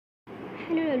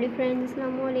Hello lovely friends,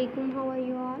 Assalamu alaikum. How are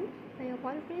you all? I hope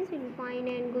all friends will be fine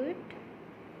and good.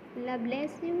 Allah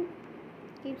bless you.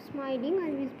 Keep smiling.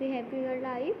 Always be happy in your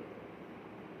life.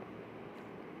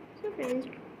 So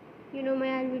friends,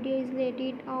 my video is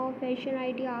related of fashion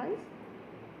ideas,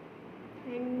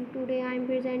 and today I am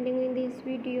presenting in this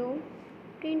video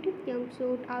printed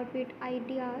jumpsuit outfit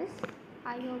ideas.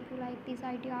 I hope you like these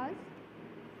ideas.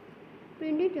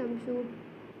 Printed jumpsuit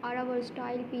are a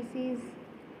versatile pieces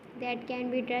that can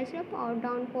be dressed up or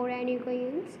down for any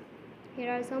occasions.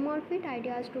 Here are some outfit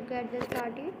ideas to get this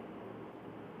started.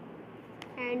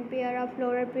 And pair of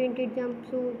floral printed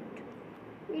jumpsuit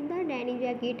with the denim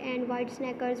jacket and white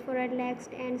sneakers for a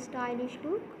relaxed and stylish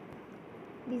look.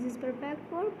 This is perfect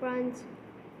for brunch,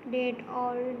 date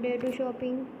or day to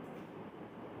shopping.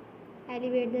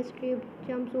 Elevate the striped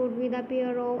jumpsuit with a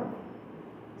pair of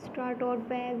straw tote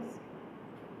bags.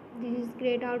 This is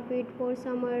great outfit for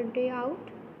summer day out.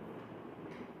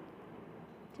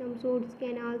 Jumpsuits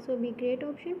can also be great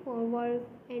option for work,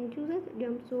 and choose a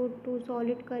jumpsuit to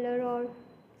solid color or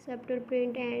subtle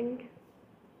print and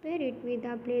pair it with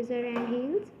a blazer and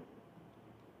heels.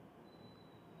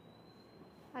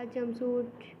 A jumpsuit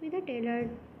with a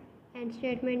tailored and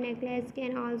statement necklace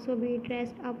can also be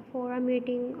dressed up for a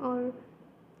meeting or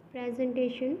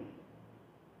presentation.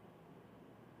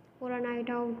 For a night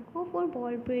out, go for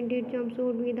bold printed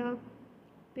jumpsuit with a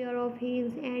pair of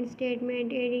heels and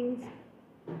statement earrings.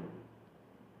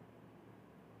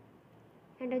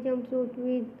 And a jumpsuit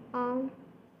with a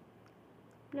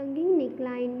plunging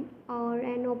neckline or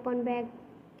an open back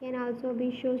can also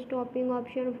be show-stopping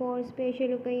option for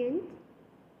special occasions.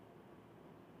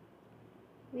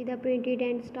 With a printed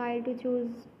and style to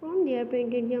choose from, their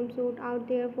printed jumpsuit out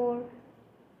there for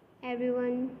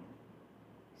everyone.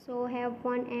 So have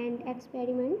fun and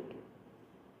experiment.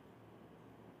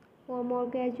 For more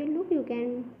casual look, you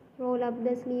can roll up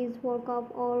the sleeves for cuff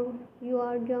or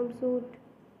your jumpsuit.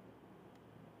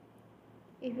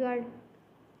 If you are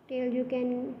tailed, you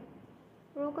can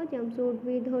rock a jumpsuit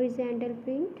with horizontal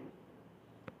print.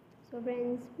 So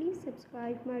friends, please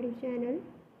subscribe my YouTube channel.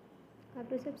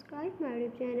 After subscribe my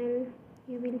YouTube channel,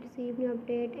 you will receive new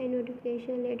update and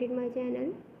notification related my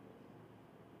channel.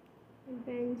 And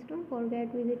friends, don't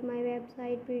forget visit my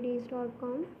website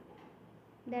pretties.com.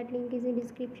 That link is in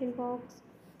description box.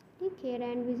 Take care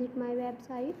and visit my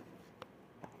website.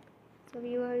 So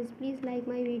viewers, please like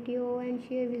my video and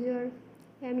share with your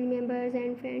family members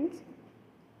and friends.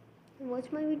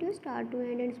 Watch my video start to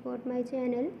end and support my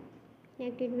channel.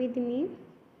 Connected with me.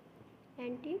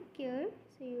 And take care.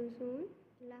 See you soon.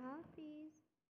 Allah Hafiz.